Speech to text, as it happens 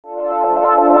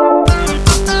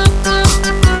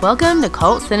Welcome to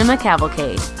Cult Cinema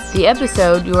Cavalcade. The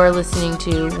episode you are listening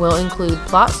to will include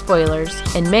plot spoilers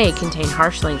and may contain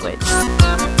harsh language.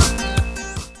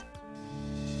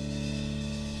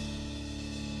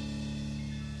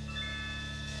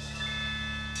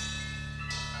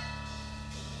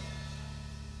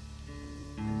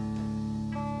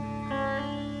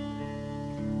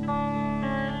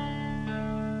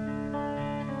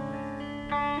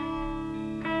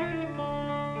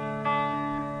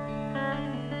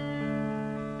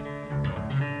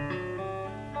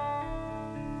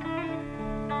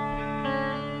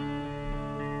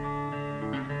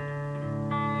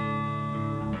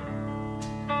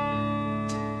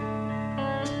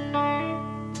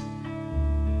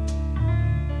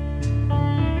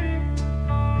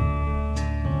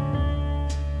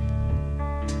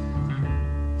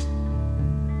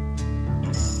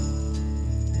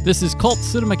 This is Cult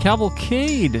Cinema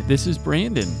Cavalcade. This is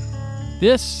Brandon.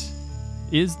 This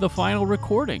is the final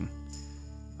recording.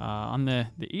 On the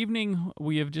evening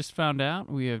we have just found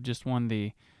out, we have just won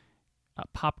the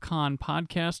PopCon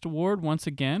Podcast Award once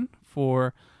again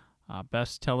for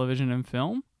Best Television and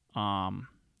Film.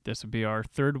 This would be our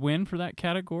third win for that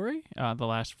category. The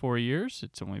last 4 years,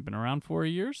 it's only been around 4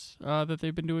 years that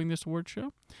they've been doing this award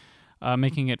show.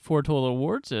 Making it 4 total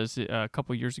awards, as a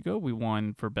couple years ago we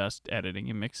won for Best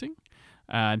Editing and Mixing.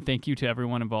 And thank you to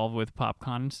everyone involved with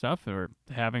PopCon and stuff for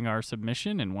having our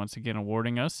submission and once again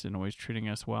awarding us and always treating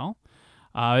us well.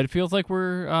 It feels like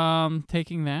we're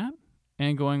taking that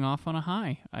and going off on a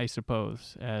high, I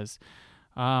suppose, as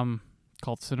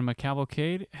Cult Cinema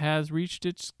Cavalcade has reached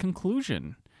its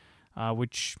conclusion,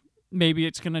 which maybe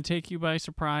it's going to take you by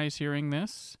surprise hearing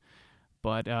this,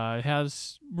 but it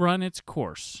has run its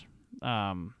course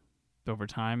over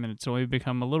time, and it's only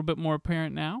become a little bit more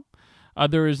apparent now.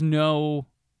 There is no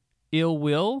ill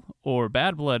will or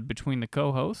bad blood between the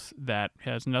co-hosts. That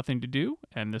has nothing to do,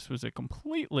 and this was a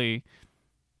completely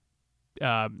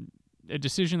a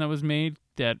decision that was made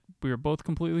that we were both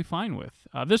completely fine with.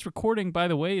 This recording, by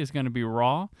the way, is going to be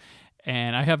raw,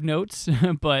 and I have notes,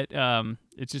 but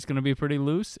it's just going to be pretty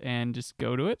loose and just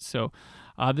go to it. So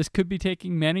this could be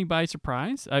taking many by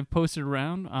surprise. I've posted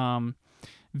around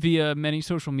via many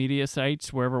social media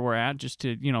sites, wherever we're at, just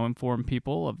to, inform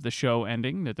people of the show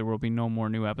ending, that there will be no more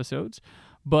new episodes.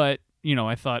 But,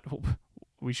 I thought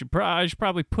I should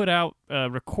probably put out a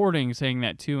recording saying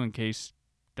that too, in case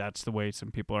that's the way some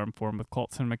people are informed with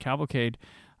Cult Cinema Cavalcade.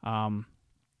 A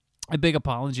big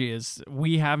apology is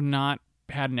we have not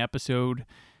had an episode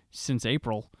since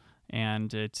April,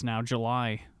 and it's now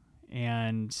July.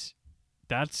 And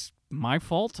that's my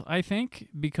fault, I think,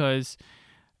 because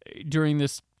during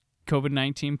this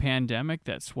COVID-19 pandemic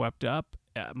that swept up,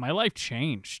 my life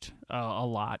changed a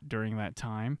lot during that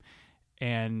time.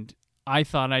 And I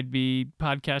thought I'd be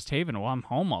podcast haven. Well, I'm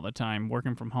home all the time,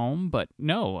 working from home. But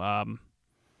no,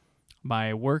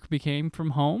 my work became from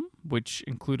home, which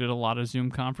included a lot of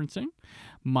Zoom conferencing.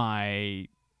 My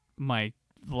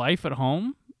life at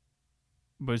home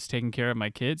was taking care of my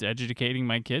kids, educating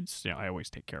my kids. I always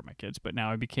take care of my kids, but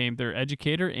now I became their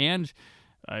educator and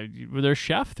their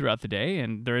chef throughout the day,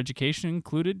 and their education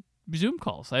included Zoom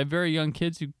calls. I have very young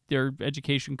kids who their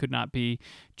education could not be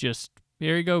just,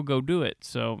 here you go do it.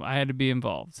 So I had to be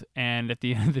involved. And at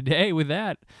the end of the day with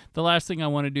that, the last thing I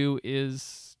want to do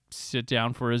is sit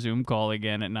down for a Zoom call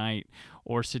again at night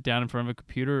or sit down in front of a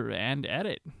computer and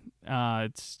edit.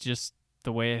 It's just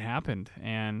the way it happened.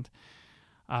 And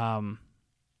I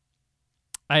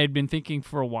had been thinking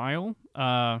for a while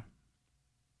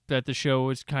that the show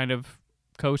was kind of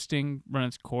coasting, run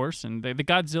its course, and the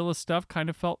Godzilla stuff kind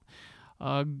of felt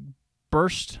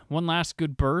burst, one last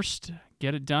good burst,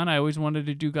 get it done. I always wanted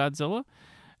to do Godzilla,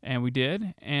 and we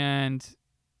did, and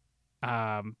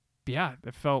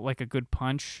it felt like a good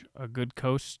punch, a good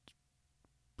coast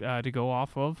to go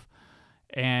off of.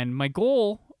 And my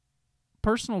goal,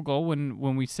 personal goal,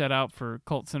 when we set out for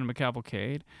Cult Cinema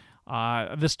Cavalcade,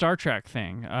 the Star Trek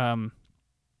thing,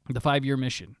 the 5-year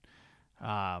mission,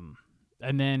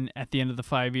 and then at the end of the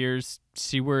 5 years,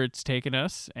 see where it's taken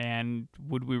us, and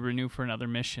would we renew for another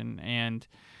mission? And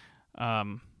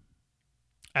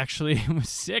actually, it was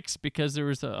 6, because there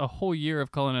was a whole year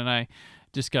of Cullen and I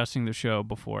discussing the show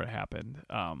before it happened.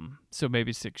 So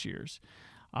maybe 6 years.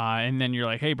 And then you're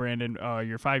like, hey, Brandon,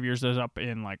 your 5 years is up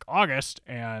in like August,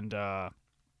 and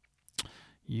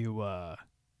you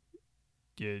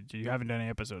haven't done any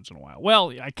episodes in a while.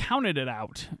 Well, I counted it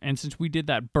out, and since we did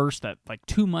that burst, that like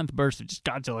 2-month burst of just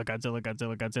Godzilla,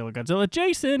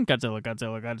 Jason,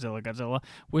 Godzilla,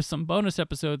 with some bonus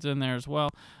episodes in there as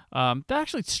well, That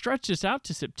actually stretched us out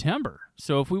to September.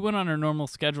 So if we went on our normal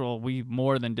schedule, we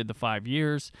more than did the 5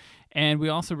 years. And we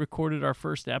also recorded our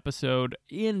first episode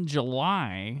in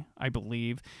July, I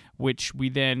believe, which we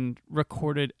then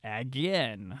recorded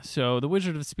again. So The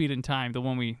Wizard of Speed and Time, the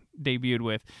one we debuted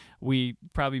with, we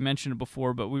probably mentioned it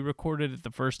before, but we recorded it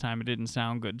the first time. It didn't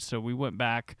sound good. So we went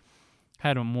back,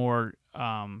 had a more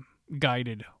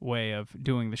guided way of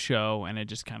doing the show, and it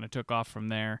just kind of took off from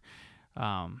there.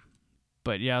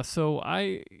 But yeah, so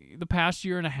the past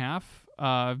year and a half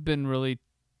have been really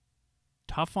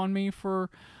tough on me for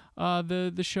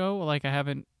the show. Like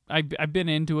I've been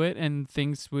into it, and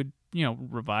things would,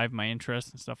 revive my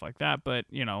interest and stuff like that. But,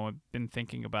 I've been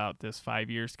thinking about this 5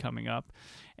 years coming up.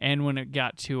 And when it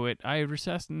got to it, I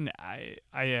recessed, and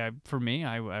for me,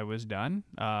 I was done.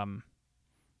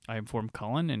 I informed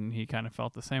Cullen, and he kind of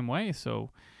felt the same way.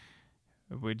 So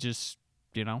we just,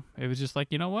 it was just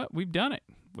like, you know what? We've done it.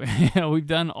 We've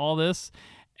done all this.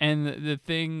 And the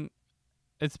thing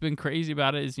that's been crazy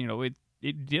about it is,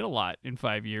 it did a lot in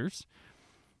 5 years.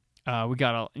 We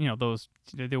got,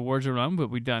 the awards are run, but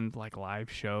we've done like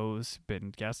live shows, been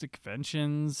guest at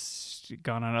conventions,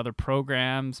 gone on other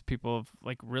programs. People have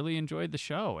like really enjoyed the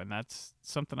show, and that's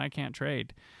something I can't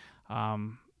trade.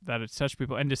 That it's such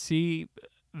people, and to see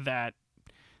that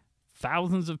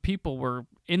thousands of people were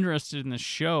interested in the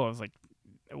show, I was like,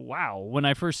 wow. When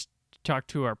I first talked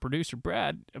to our producer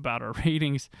Brad about our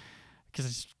ratings,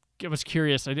 because I was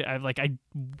curious, I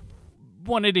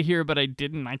wanted to hear, but I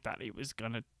didn't. I thought he was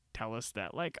gonna tell us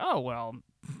that, like, oh well,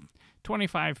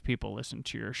 25 people listened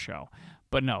to your show,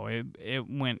 but no, it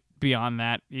went beyond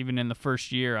that. Even in the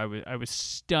first year, I was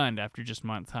stunned after just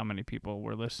months how many people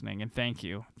were listening, and thank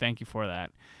you for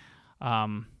that.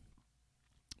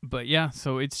 But yeah,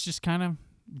 so it's just kind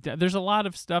of, there's a lot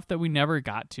of stuff that we never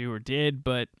got to or did,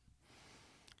 but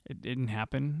it didn't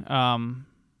happen.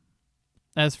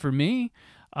 As for me,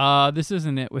 this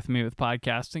isn't it with me with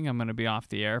podcasting. I'm going to be off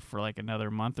the air for like another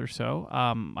month or so.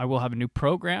 I will have a new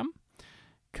program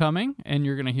coming, and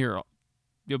you're going to hear,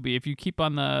 if you keep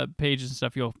on the pages and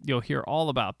stuff, you'll hear all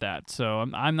about that. So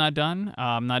I'm not done.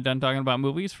 I'm not done talking about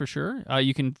movies for sure.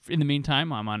 You can, in the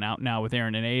meantime, I'm on Out Now with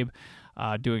Aaron and Abe,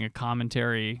 doing a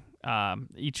commentary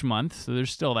each month. So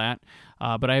there's still that.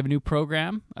 But I have a new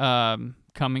program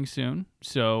coming soon.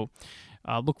 So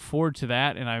look forward to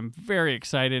that, and I'm very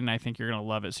excited, and I think you're going to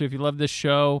love it. So if you love this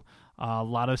show, a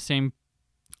lot of same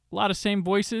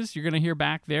voices you're going to hear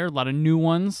back there, a lot of new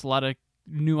ones, a lot of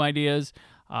new ideas,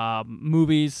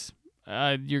 movies.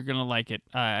 You're going to like it.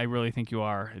 I really think you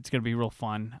are. It's going to be real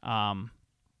fun.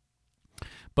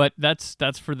 But that's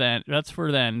for then. That's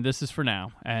for then. This is for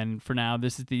now. And for now,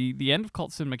 this is the end of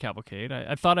Cult Cinema Cavalcade.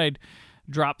 I thought I'd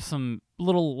drop some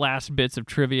little last bits of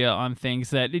trivia on things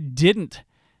that it didn't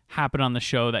happen on the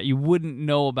show that you wouldn't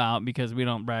know about, because we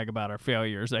don't brag about our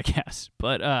failures, I guess.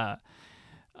 But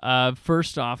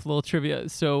first off, a little trivia.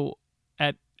 So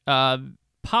at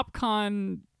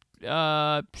PopCon,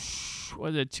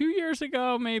 was it 2 years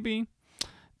ago, maybe?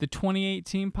 The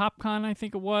 2018 PopCon, I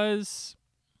think it was.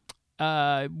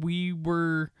 We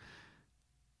were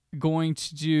going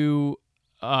to do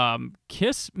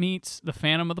Kiss meets the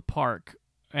Phantom of the Park,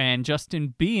 and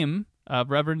Justin Beam of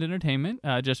Reverend Entertainment,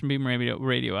 Justin Beam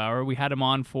Radio Hour. We had him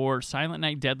on for Silent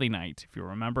Night, Deadly Night, if you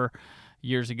remember,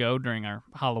 years ago during our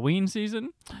Halloween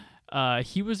season.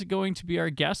 He was going to be our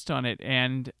guest on it,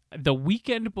 and the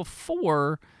weekend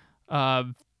before,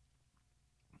 PopCon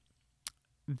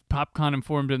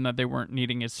informed him that they weren't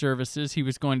needing his services. He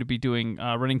was going to be doing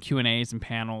running Q&As and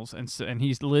panels, and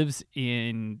he lives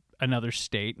in another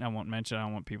state. I won't mention. I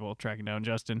don't want people tracking down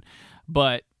Justin,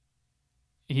 but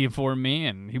he informed me,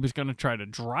 and he was going to try to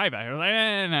drive. I was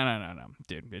like, no,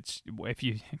 dude. It's if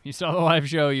you saw the live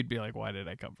show, you'd be like, why did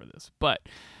I come for this? But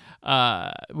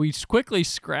we quickly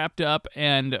scrapped up,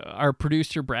 and our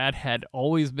producer Brad had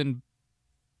always been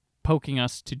poking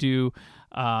us to do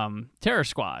Terror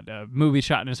Squad, a movie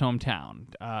shot in his hometown.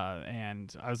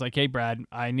 And I was like, hey, Brad,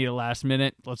 I need a last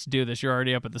minute. Let's do this. You're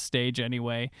already up at the stage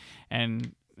anyway.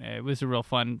 And it was a real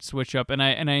fun switch up. And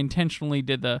I intentionally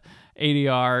did the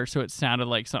ADR so it sounded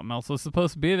like something else was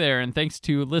supposed to be there. And thanks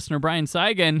to listener Brian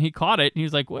Seigan, he caught it. And he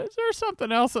was like, was there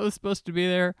something else that was supposed to be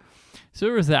there? So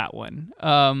there was that one.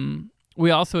 We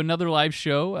also, another live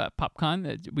show at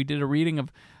PopCon, we did a reading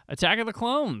of Attack of the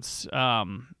Clones.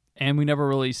 And we never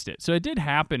released it. So it did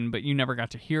happen, but you never got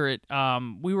to hear it.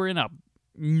 We were in a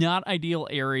not ideal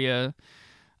area,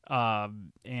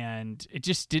 and it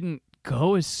just didn't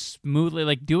go as smoothly.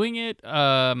 Like doing it,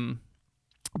 I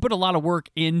put a lot of work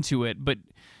into it, but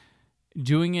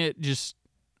doing it just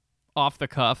off the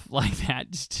cuff like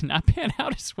that just did not pan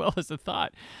out as well as I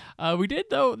thought. We did,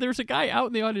 though. There's a guy out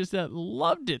in the audience that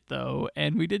loved it, though,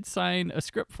 and we did sign a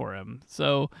script for him.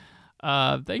 So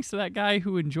thanks to that guy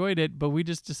who enjoyed it, but we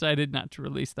just decided not to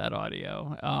release that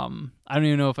audio. I don't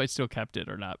even know if I still kept it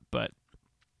or not, but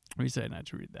we decided not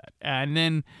to read that. And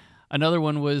then another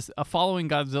one was Following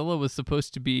Godzilla was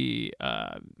supposed to be,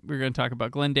 we were going to talk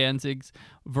about Glenn Danzig's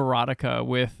Veronica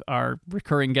with our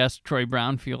recurring guest, Troy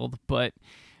Brownfield, but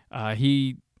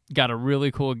he got a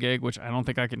really cool gig, which I don't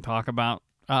think I can talk about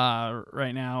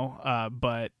right now,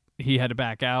 but he had to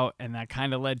back out, and that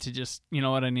kind of led to just, you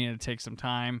know what, I needed to take some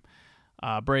time,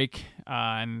 break,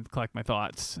 and collect my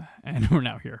thoughts, and we're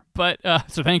now here. But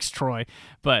so thanks, Troy.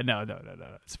 But no,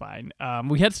 it's fine.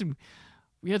 We had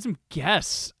some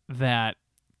guests that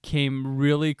came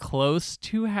really close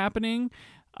to happening,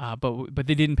 but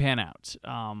they didn't pan out.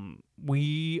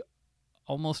 We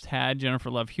almost had Jennifer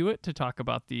Love Hewitt to talk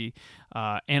about the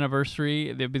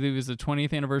anniversary. I believe it was the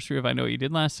 20th anniversary of I Know What You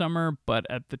Did Last Summer, but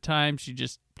at the time she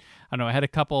just, I don't know, I had a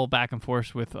couple back and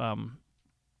forth with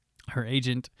her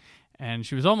agent, and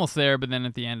she was almost there, but then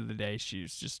at the end of the day, she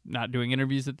was just not doing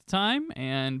interviews at the time.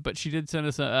 But she did send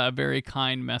us a very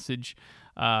kind message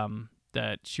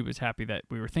that she was happy that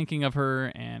we were thinking of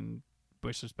her and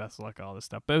wished us best of luck, all this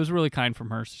stuff. But it was really kind from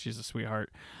her. So she's a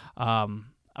sweetheart.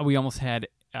 We almost had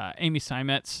Amy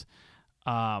Seimetz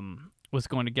was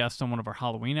going to guest on one of our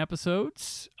Halloween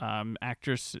episodes.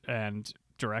 Actress and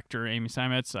director Amy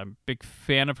Seimetz. I'm a big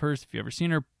fan of hers if you've ever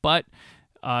seen her. But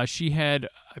she had,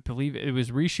 I believe it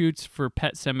was reshoots for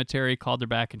Pet Sematary, called her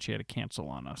back, and she had to cancel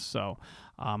on us. So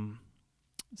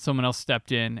someone else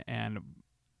stepped in, and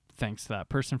thanks to that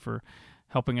person for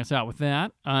helping us out with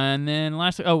that. And then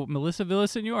lastly, Melissa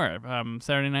Villasenor,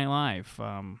 Saturday Night Live.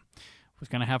 Was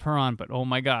going to have her on, but oh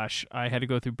my gosh, I had to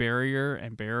go through barrier,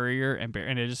 and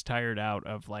I just tired out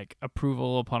of like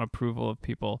approval upon approval of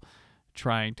people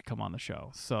trying to come on the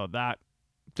show. So that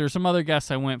there's some other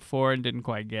guests I went for and didn't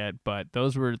quite get, but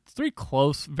those were three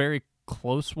very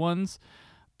close ones,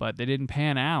 but they didn't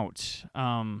pan out.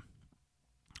 But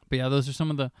yeah, those are some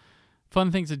of the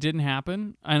fun things that didn't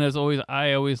happen. And as always,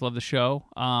 I always love the show.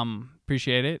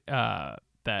 Appreciate it.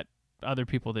 That other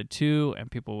people did too, and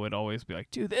people would always be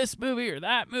like, do this movie or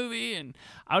that movie, and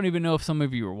I don't even know if some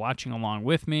of you were watching along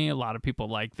with me. A lot of people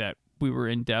like that we were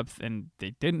in depth and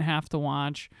they didn't have to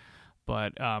watch,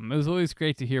 but it was always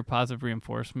great to hear positive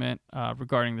reinforcement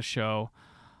regarding the show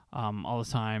all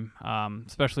the time,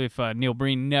 especially if Neil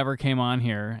Breen never came on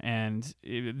here. And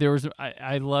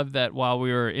I love that while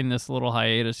we were in this little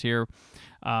hiatus here,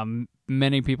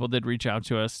 many people did reach out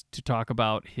to us to talk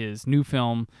about his new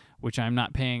film, which I'm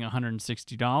not paying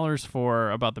 $160 for,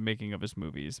 about the making of his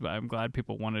movies. But I'm glad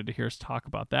people wanted to hear us talk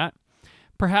about that.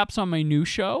 Perhaps on my new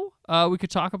show, we could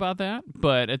talk about that.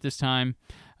 But at this time,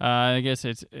 I guess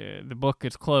it's the book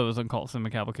is closed on Cult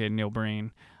Cinema Cavalcade and Neil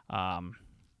Breen.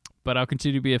 But I'll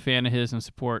continue to be a fan of his and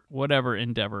support whatever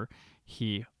endeavor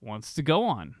he wants to go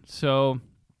on. So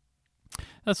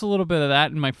that's a little bit of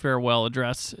that in my farewell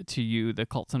address to you, the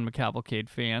Cult Cinema Cavalcade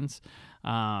fans.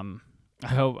 I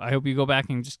hope you go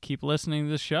back and just keep listening to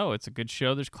this show. It's a good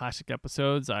show. There's classic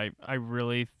episodes. I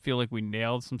really feel like we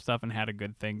nailed some stuff and had a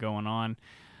good thing going on.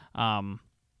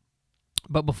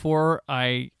 But before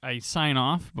I sign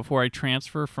off, before I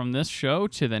transfer from this show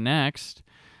to the next,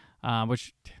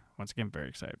 which once again I'm very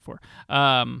excited for,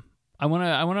 I want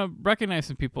to recognize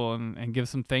some people and give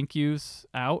some thank yous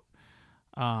out.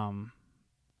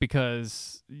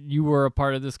 Because you were a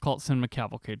part of this Cult Cinema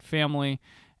Cavalcade family,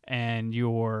 and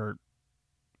your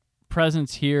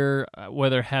presence here,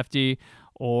 whether hefty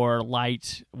or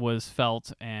light, was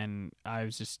felt, and I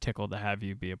was just tickled to have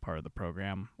you be a part of the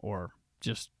program, or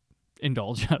just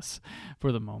indulge us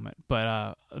for the moment.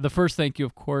 But the first thank you,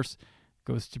 of course,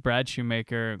 goes to Brad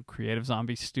Shoemaker, Creative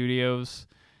Zombie Studios.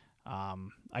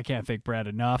 I can't thank Brad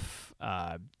enough.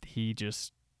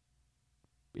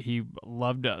 He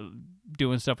loved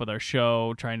doing stuff with our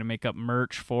show, trying to make up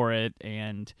merch for it,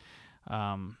 and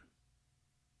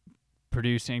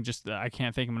producing. Just I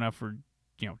can't thank him enough for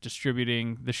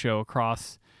distributing the show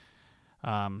across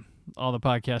all the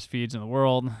podcast feeds in the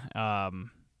world,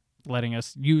 letting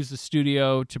us use the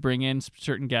studio to bring in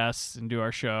certain guests and do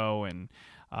our show, and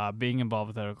being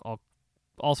involved with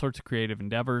all sorts of creative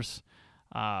endeavors.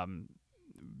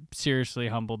 Seriously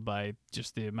humbled by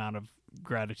just the amount of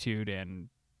gratitude and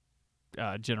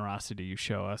generosity you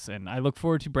show us, and I look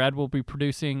forward to Brad will be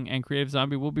producing, and Creative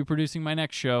Zombie will be producing my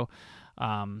next show,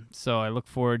 so I look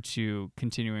forward to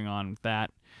continuing on with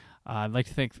that. I'd like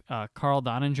to thank Carl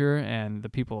Doninger and the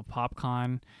people of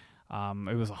PopCon.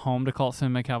 It was a home to Cult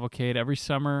Cinema Cavalcade every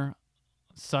summer.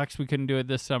 Sucks we couldn't do it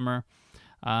this summer.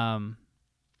 But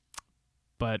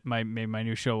my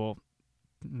new show will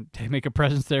make a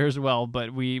presence there as well.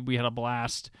 But we had a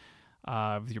blast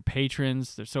with your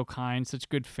patrons. They're so kind, such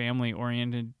good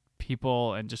family-oriented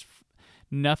people, and just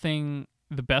nothing.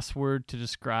 The best word to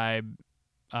describe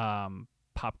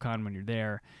PopCon when you're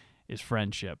there is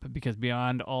friendship, because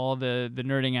beyond all the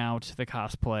nerding out, the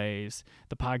cosplays,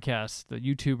 the podcasts, the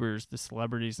YouTubers, the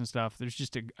celebrities and stuff, there's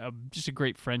just a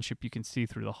great friendship you can see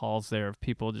through the halls there of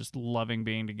people just loving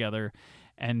being together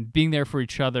and being there for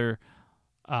each other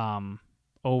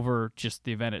over just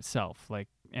the event itself.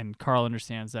 And Carl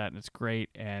understands that, and it's great.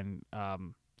 And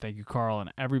thank you, Carl,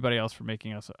 and everybody else for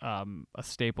making us a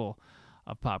staple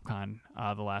of PopCon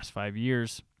the last 5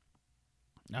 years.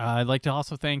 I'd like to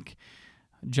also thank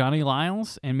Johnny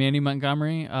Lyles and Mandy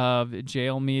Montgomery of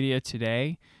Jail Media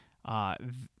Today.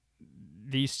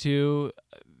 These two,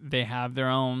 they have their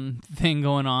own thing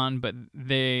going on, but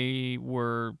they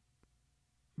were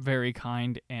very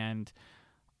kind and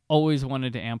always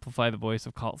wanted to amplify the voice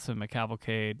of Cult Cinema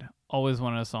Cavalcade, always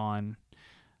wanted us on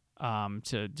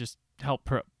to just help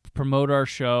promote our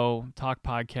show, talk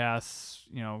podcasts,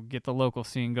 get the local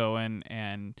scene going.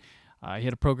 And he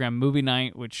had a program, Movie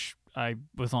Night, which I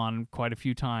was on quite a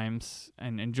few times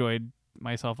and enjoyed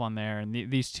myself on there. And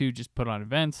these two just put on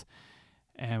events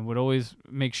and would always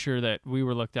make sure that we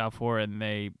were looked out for, and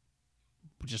they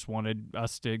just wanted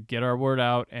us to get our word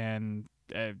out. And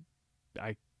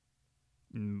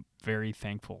I'm very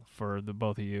thankful for the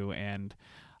both of you, and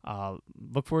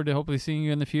look forward to hopefully seeing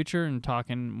you in the future and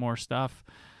talking more stuff.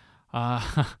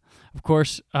 Of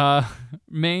course,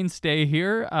 mainstay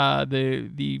here,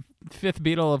 the fifth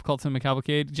Beatle of Cult Cinema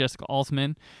Cavalcade, Jessica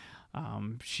Alsman.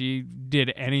 She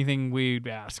did anything we'd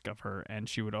ask of her, and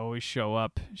she would always show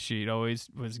up. She always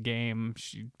was game.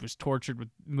 She was tortured with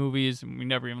movies, and we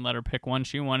never even let her pick one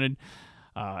she wanted.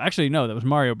 Actually, no, that was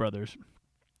Mario Brothers.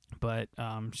 But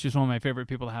she's one of my favorite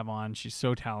people to have on. She's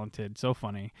so talented, so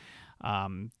funny.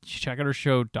 Check out her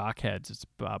show, Doc Heads. It's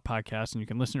a podcast, and you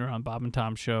can listen to her on Bob and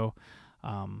Tom's show.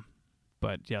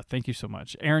 But yeah, thank you so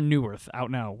much. Aaron Newworth, out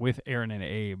now with Aaron and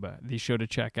Abe, the show to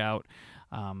check out.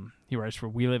 He writes for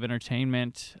We Live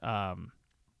Entertainment.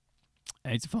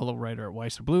 He's a fellow writer at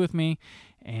Weiss Blue with me,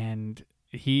 and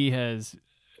he has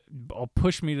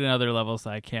pushed me to other levels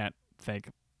that I can't thank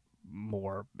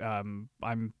more.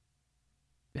 I'm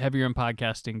heavier in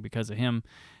podcasting because of him,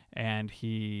 and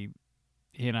he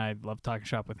and I love talking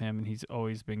shop with him, and he's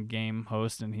always been game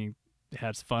host, and he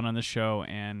has fun on the show,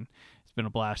 and it's been a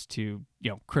blast to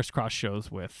crisscross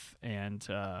shows with. And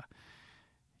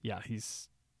he's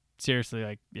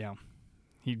seriously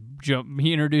he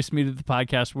introduced me to the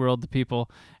podcast world, to people,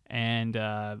 and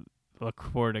look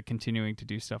forward to continuing to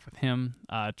do stuff with him.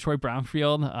 Troy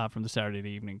Brownfield from the Saturday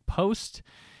Evening Post.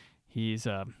 He's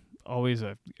always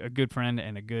a good friend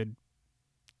and a good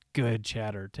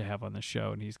chatter to have on the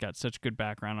show, and he's got such good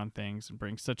background on things and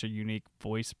brings such a unique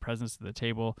voice presence to the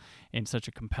table in such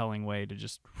a compelling way to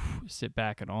just sit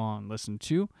back and all and listen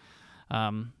to.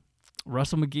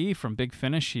 Russell McGee from Big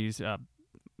Finish, he's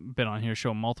been on here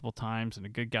show multiple times and a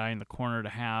good guy in the corner to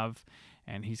have,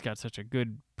 and he's got such a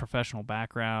good professional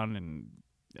background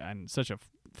and such a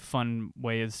fun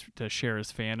way to share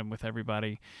his fandom with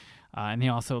everybody. And he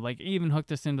also even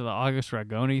hooked us into the August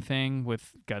Ragoni thing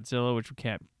with Godzilla, which we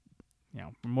can't,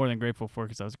 we're more than grateful for,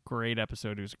 because that was a great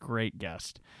episode. He was a great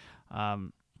guest.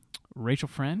 Rachel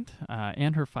Friend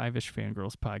and her Five-ish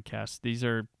Fangirls podcast. It's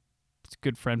a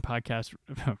good friend podcast.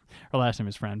 Her last name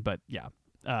is Friend, but yeah,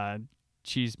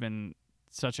 she's been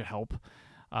such a help.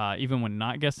 Even when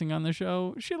not guesting on the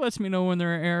show, she lets me know when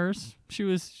there are errors.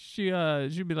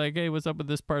 She'd be like, "Hey, what's up with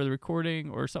this part of the recording?"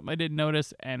 or something I didn't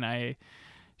notice, and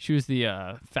she was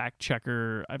the fact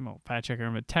checker. I'm a fact checker.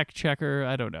 I'm a tech checker.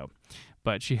 I don't know.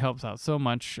 But she helps out so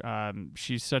much.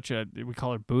 She's we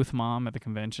call her booth mom at the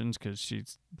conventions, because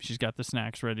she's got the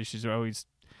snacks ready. She's always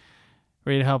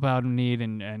ready to help out in need,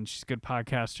 and she's a good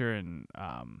podcaster, and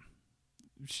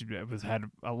she had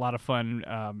a lot of fun.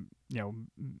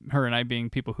 Her and I being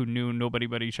people who knew nobody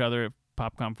but each other at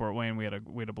PopCon Fort Wayne, we had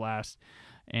a blast,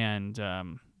 and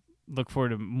look forward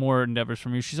to more endeavors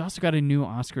from you. She's also got a new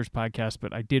Oscars podcast,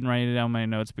 but I didn't write it down in my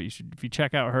notes. But if you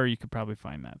check out her, you could probably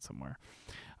find that somewhere.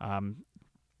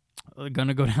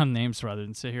 Gonna go down names rather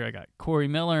than sit here. I got Corey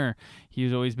Miller.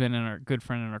 He's always been our good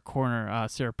friend in our corner.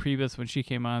 Sarah Priebus, when she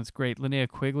came on, it's great. Linnea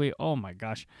Quigley, oh my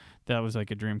gosh, that was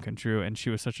like a dream come true. And she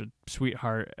was such a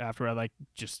sweetheart. After I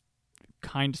just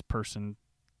kindest person,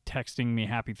 texting me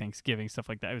Happy Thanksgiving, stuff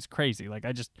like that. It was crazy.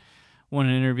 I just won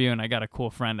an interview, and I got a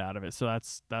cool friend out of it. So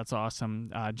that's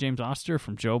awesome. James Oster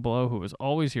from Joe Blow, who was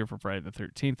always here for Friday the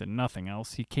 13th and nothing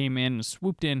else. He came in and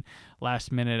swooped in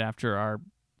last minute after our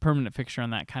permanent fixture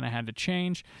on that kind of had to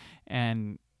change,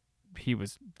 and he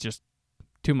was just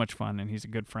too much fun, and he's a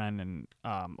good friend, and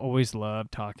always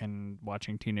loved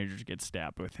watching teenagers get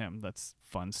stabbed with him. That's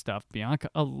fun stuff. Bianca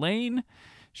Elaine,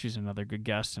 she's another good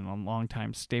guest and a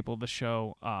longtime staple of the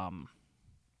show.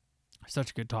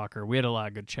 Such a good talker. We had a lot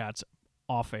of good chats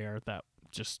off air that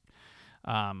just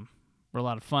were a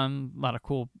lot of fun, a lot of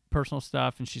cool personal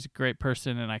stuff, and she's a great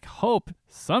person, and I hope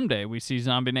someday we see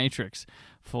Zombie Natrix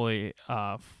fully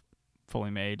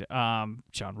made.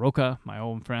 John Roca, my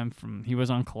old friend he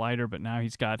was on Collider, but now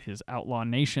he's got his Outlaw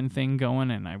Nation thing going,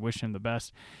 and I wish him the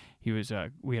best.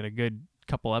 We had a good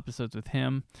couple episodes with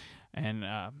him, and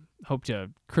hope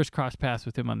to crisscross paths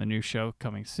with him on the new show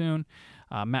coming soon.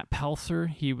 Matt Pelser,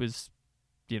 he was,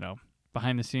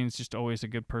 behind the scenes, just always a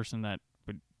good person that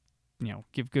would,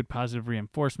 give good positive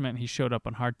reinforcement. He showed up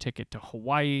on Hard Ticket to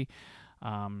Hawaii.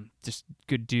 Just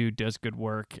good dude, does good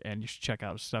work, and you should check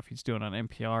out stuff he's doing on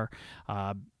NPR.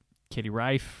 Katie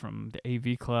Reif from the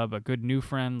AV Club, a good new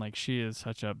friend. Like, she is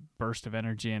such a burst of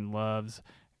energy and loves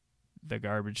the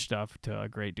garbage stuff to a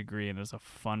great degree, and is a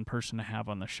fun person to have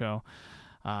on the show.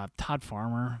 Todd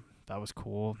Farmer, that was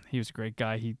cool. He was a great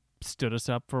guy. He stood us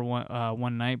up for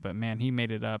one night, but man, he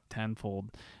made it up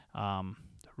tenfold.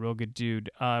 Real good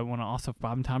dude. I want to also,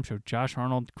 Bob and Tom Show, Josh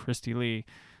Arnold, Christy Lee.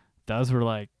 Those were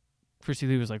like, Christy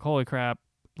Lee was like, holy crap,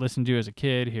 listened to you as a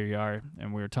kid, here you are,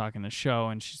 and we were talking the show,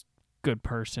 and she's a good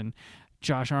person.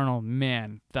 Josh Arnold,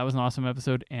 man, that was an awesome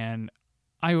episode, and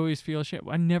I always feel shit.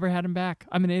 I never had him back.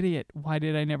 I'm an idiot. Why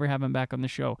did I never have him back on the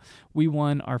show? We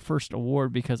won our first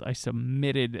award because I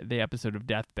submitted the episode of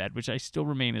Deathbed, which I still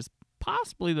remain as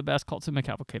possibly the best Cult Cinema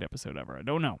Cavalcade episode ever. I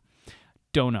don't know,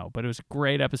 but it was a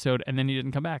great episode, and then he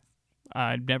didn't come back.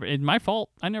 It's my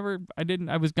fault. I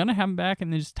was going to have him back,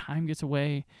 and then just time gets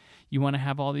away. You want to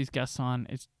have all these guests on.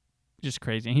 It's just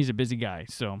crazy. And he's a busy guy.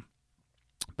 So,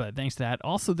 but thanks to that.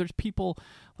 Also, there's people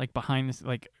like behind this,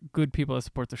 like good people that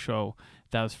support the show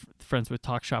that I was friends with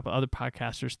Talk Shop, other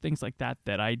podcasters, things like that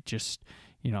I just,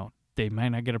 they might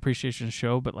not get appreciation of the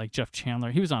show, but like Jeff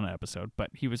Chandler, he was on an episode,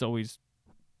 but he was always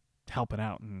helping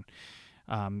out, and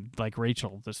like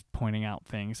Rachel, just pointing out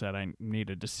things that I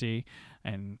needed to see,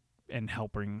 and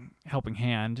helping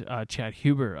hand. Chad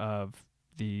Huber of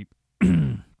the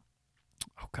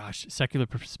Secular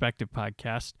Perspective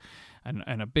podcast,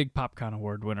 and a big PopCon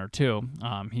award winner too.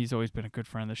 He's always been a good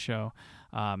friend of the show.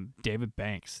 David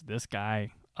Banks, this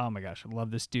guy, oh my gosh, I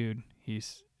love this dude.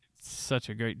 He's such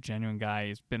a great, genuine guy.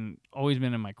 He's always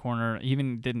been in my corner.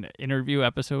 Even did an interview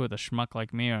episode with a schmuck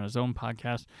like me on his own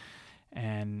podcast,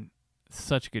 and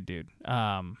such a good dude.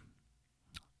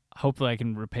 Hopefully I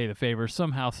can repay the favor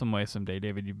somehow, some way, someday.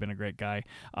 David, you've been a great guy.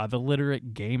 The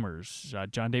Literate Gamers,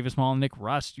 John Davis Mall and Nick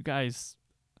Rust, you guys,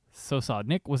 so solid.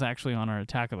 Nick was actually on our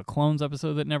Attack of the Clones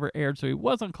episode that never aired, so he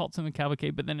was on Cult Cinema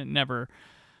Cavalcade, but then it never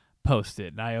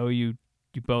posted. And I owe you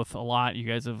both a lot. You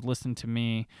guys have listened to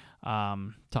me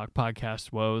talk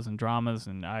podcast woes and dramas,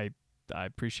 and I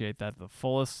appreciate that to the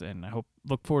fullest, and I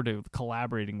look forward to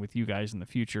collaborating with you guys in the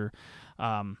future.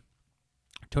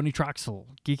 Tony Troxel,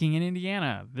 Geeking in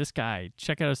Indiana. This guy,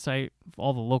 check out his site,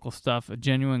 all the local stuff. A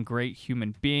genuine, great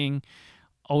human being.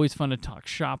 Always fun to talk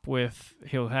shop with.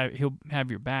 He'll have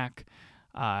your back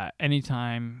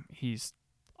anytime. He's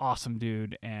awesome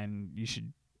dude, and you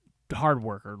should, hard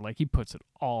worker. Like, he puts it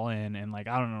all in, and like,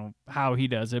 I don't know how he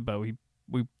does it, but we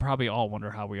probably all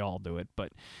wonder how we all do it.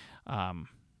 But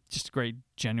just a great,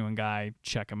 genuine guy.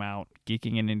 Check him out.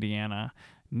 Geeking in Indiana.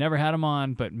 Never had him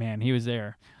on, but man, he was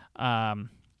there.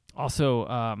 Also,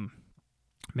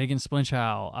 Megan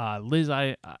Splinchow, Liz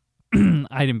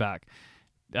Eidenbach,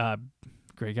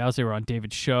 great gals. They were on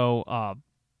David's show.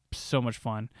 So much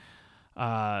fun.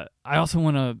 I also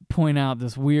want to point out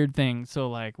this weird thing. So,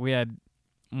 like, we had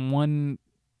one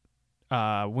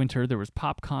winter, there was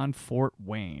PopCon Fort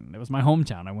Wayne. It was my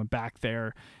hometown. I went back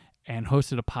there and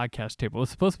hosted a podcast table. It was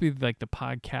supposed to be like the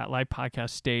live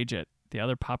podcast stage at the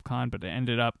other PopCon, but it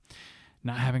ended up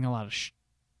not having a lot of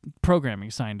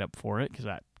programming signed up for it because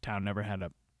that town never had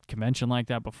a convention like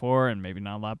that before, and maybe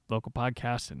not a lot of local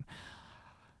podcasts. And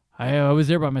I was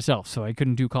there by myself, so I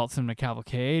couldn't do Cult Cinema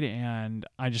Cavalcade, and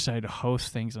I decided to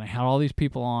host things, and I had all these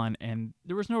people on, and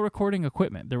there was no recording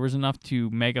equipment. There was enough to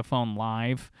megaphone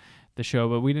live the show,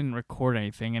 but we didn't record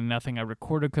anything, and nothing I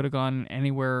recorded could have gone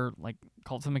anywhere. Like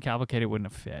Cult Cinema Cavalcade, it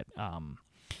wouldn't have fit.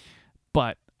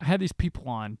 But I had these people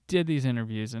on, did these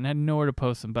interviews, and had nowhere to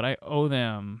post them, but I owe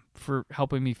them for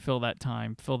helping me fill that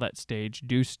time, fill that stage,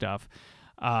 do stuff.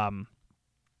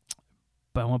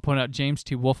 But I want to point out James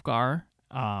T. Wolfgar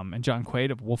and John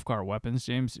Quaid of Wolfgar Weapons.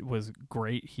 James was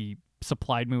great. He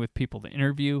supplied me with people to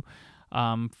interview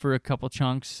for a couple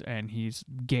chunks, and he's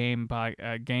game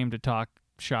to talk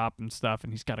shop and stuff,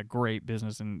 and he's got a great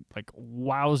business and like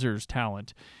wowzers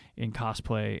talent in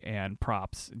cosplay and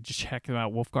props. Just check him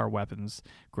out. Wolfgar Weapons,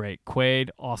 great. Quaid,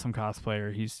 awesome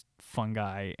cosplayer. He's a fun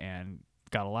guy and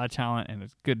got a lot of talent, and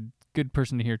it's good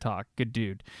person to hear talk. Good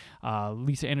dude.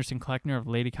 Lisa Anderson Kleckner of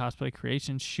Lady Cosplay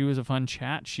Creations. She was a fun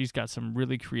chat. She's got some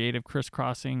really creative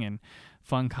crisscrossing and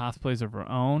fun cosplays of her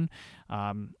own.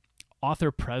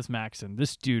 Author Prez Maxon,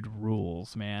 this dude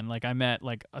rules, man. Like, I met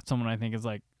like someone I think is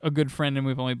like a good friend, and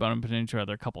we've only bumped into each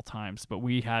other a couple times, but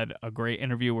we had a great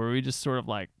interview where we just sort of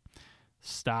like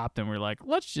stopped and we're like,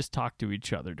 let's just talk to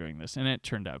each other during this, and it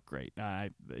turned out great.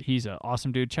 He's an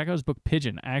awesome dude. Check out his book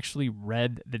Pigeon. I actually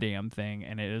read the damn thing,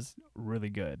 and it is really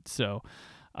good. So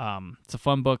it's a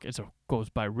fun book. It goes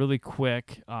by really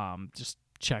quick. Just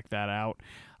check that out.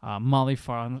 Molly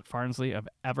Farnsley of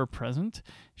Ever Present.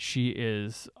 She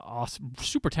is awesome,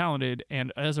 super talented,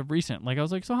 and as of recent, like I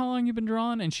was like, so how long you been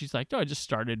drawing? And she's like, oh, I just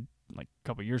started like a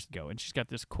couple years ago, and she's got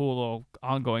this cool little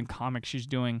ongoing comic she's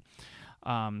doing.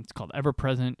 It's called Ever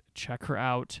Present. Check her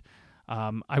out.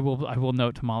 I will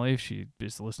note to Molly, if she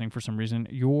is listening for some reason,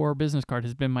 your business card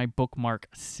has been my bookmark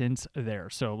since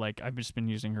there. So like I've just been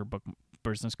using her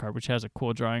business card, which has a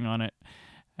cool drawing on it,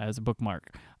 as a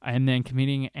bookmark. And then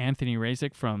comedian Anthony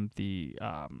Razik from the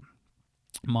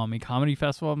Mommy Comedy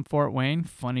Festival in Fort Wayne.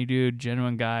 Funny dude,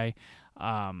 genuine guy.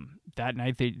 That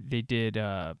night they did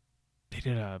a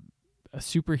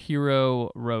superhero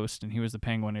roast, and he was the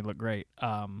Penguin. He looked great.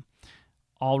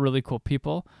 All really cool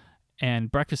people.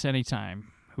 And Breakfast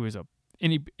Anytime, who is their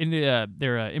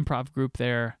improv group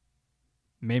there,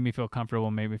 made me feel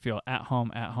comfortable, made me feel at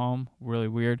home. Really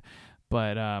weird,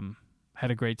 but had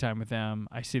a great time with them.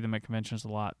 I see them at conventions a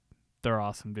lot. They're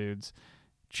awesome dudes.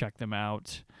 Check them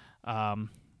out.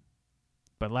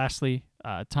 But lastly,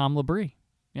 Tom Labrie.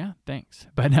 Yeah, thanks.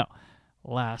 But no,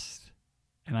 last,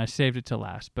 and I saved it to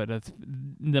last, but it's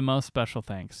the most special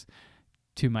thanks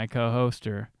to my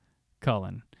co-hoster,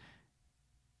 Cullen.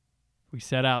 We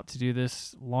set out to do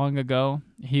this long ago.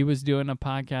 He was doing a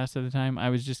podcast at the time. I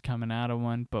was just coming out of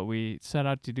one, but we set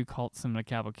out to do Cult Cinema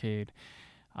Cavalcade.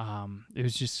 It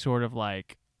was just sort of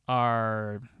like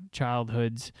our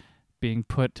childhoods being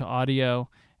put to audio,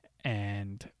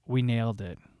 and we nailed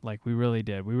it. Like, we really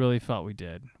did. We really felt we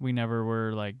did. We never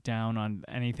were like down on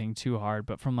anything too hard,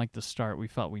 but from like the start, we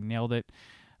felt we nailed it.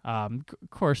 Of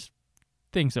course,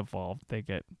 things evolved. They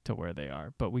get to where they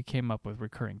are, but we came up with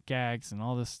recurring gags and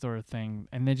all this sort of thing,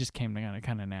 and they just came together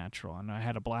kind of natural. And I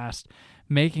had a blast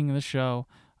making the show.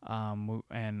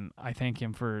 And I thank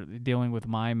him for dealing with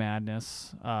my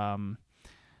madness,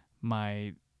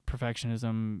 my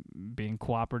perfectionism, being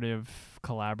cooperative,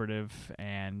 collaborative,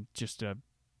 and just a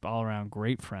all-around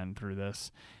great friend through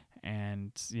this.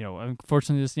 And,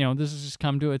 unfortunately, this has just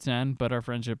come to its end, but our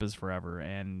friendship is forever.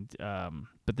 And,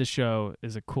 but this show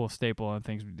is a cool staple on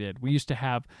things we did. We used to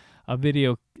have a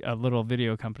little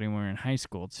video company when we were in high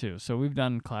school too. So we've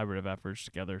done collaborative efforts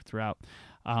together throughout.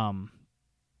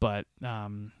 But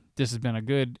this has been a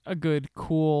good,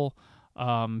 cool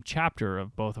chapter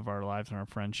of both of our lives and our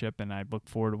friendship, and I look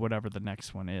forward to whatever the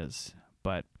next one is.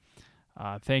 But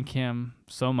thank him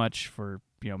so much for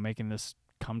making this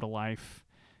come to life,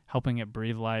 helping it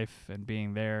breathe life, and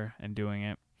being there and doing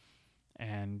it.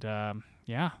 And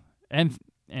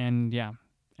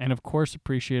and of course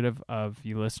appreciative of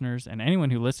you listeners and anyone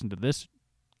who listened to this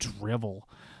drivel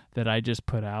that I just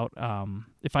put out.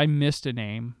 If I missed a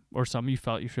name or some you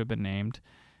felt you should have been named,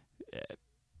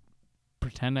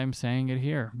 pretend I'm saying it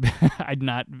here. I'm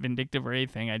not vindictive or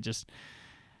anything. It's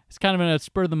kind of a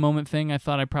spur of the moment thing I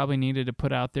thought I probably needed to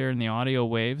put out there in the audio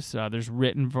waves. There's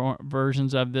written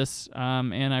versions of this,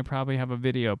 and I probably have a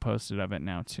video posted of it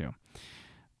now too.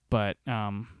 But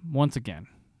once again,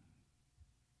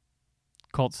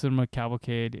 Cult Cinema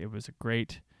Cavalcade, it was a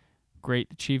great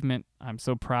achievement. I'm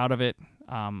so proud of it.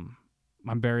 I'm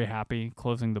very happy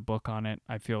closing the book on it.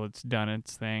 I feel it's done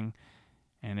its thing,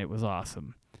 and it was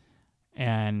awesome.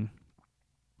 And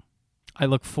I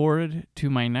look forward to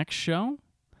my next show.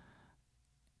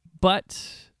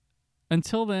 But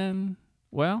until then,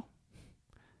 well,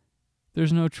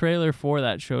 there's no trailer for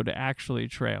that show to actually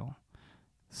trail.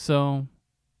 So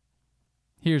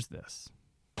here's this.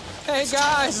 Hey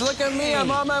guys, look at me.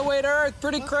 I'm on my way to Earth.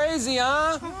 Pretty crazy,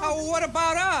 huh? Oh, what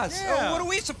about us? Yeah. What are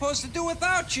we supposed to do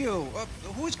without you?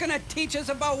 Who's gonna teach us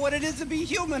about what it is to be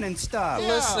human and stuff?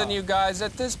 Listen, you guys,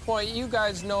 at this point, you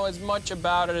guys know as much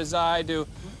about it as I do.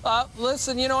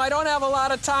 Listen, I don't have a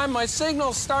lot of time. My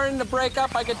signal's starting to break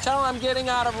up. I can tell I'm getting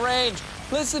out of range.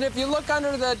 Listen, if you look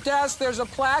under the desk, there's a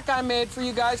plaque I made for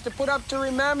you guys to put up to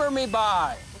remember me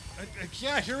by.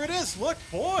 Yeah, here it is. Look,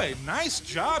 boy, nice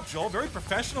job, Joel. Very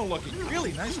professional looking.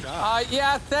 Really nice job.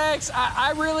 Yeah, thanks.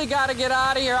 I really got to get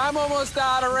out of here. I'm almost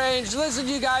out of range. Listen,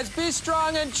 you guys, be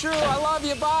strong and true. I love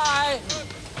you. Bye.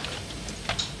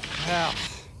 Well,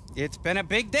 it's been a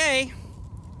big day.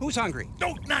 Who's hungry?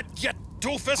 No, not yet,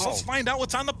 doofus. Let's find out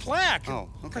what's on the plaque. Oh,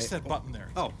 okay. Press that button there.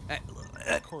 Oh,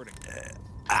 Recording.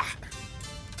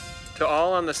 To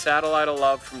all on the satellite of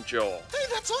love from Joel. Hey,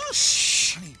 that's us.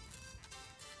 Shh. Honey.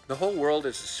 The whole world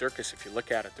is a circus if you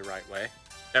look at it the right way.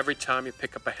 Every time you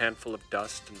pick up a handful of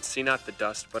dust and see not the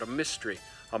dust, but a mystery,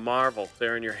 a marvel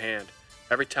there in your hand.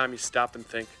 Every time you stop and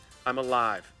think, I'm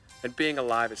alive, and being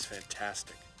alive is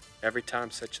fantastic. Every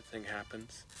time such a thing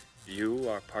happens, you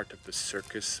are part of the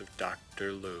circus of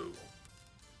Dr. Lou.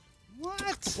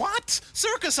 What?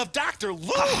 Circus of Dr.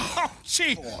 Lou? Oh,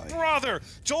 gee, brother.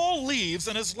 Joel leaves,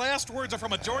 and his last words are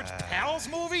from a George Pals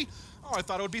movie? Oh, I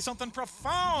thought it would be something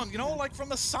profound, like from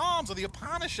the Psalms or the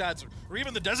Upanishads, or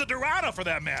even the Desiderata, for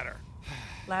that matter.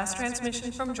 Last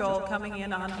transmission from Joel coming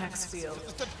in on Hexfield.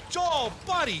 Joel,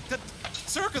 buddy, the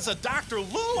Circus of Dr.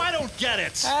 Lou? I don't get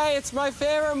it. Hey, it's my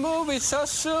favorite movie, so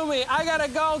sue me. I gotta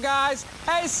go, guys.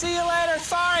 Hey, see you later.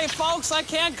 Sorry, folks, I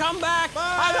can't come back. Bye.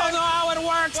 I don't know how it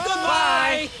works. Bye.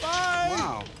 Goodbye. Bye.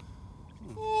 wow.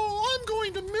 Oh, I'm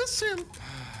going to miss him.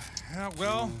 Yeah,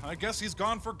 well, I guess he's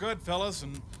gone for good, fellas,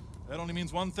 and that only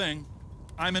means one thing.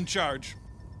 I'm in charge.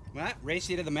 Well, race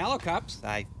you to the Malacups.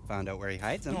 I found out where he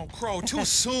hides them. Oh, Crow, too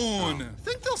soon.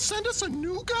 Think they'll send us a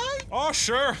new guy? Oh,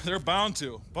 sure, they're bound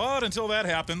to. But until that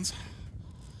happens...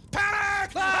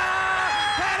 Panic!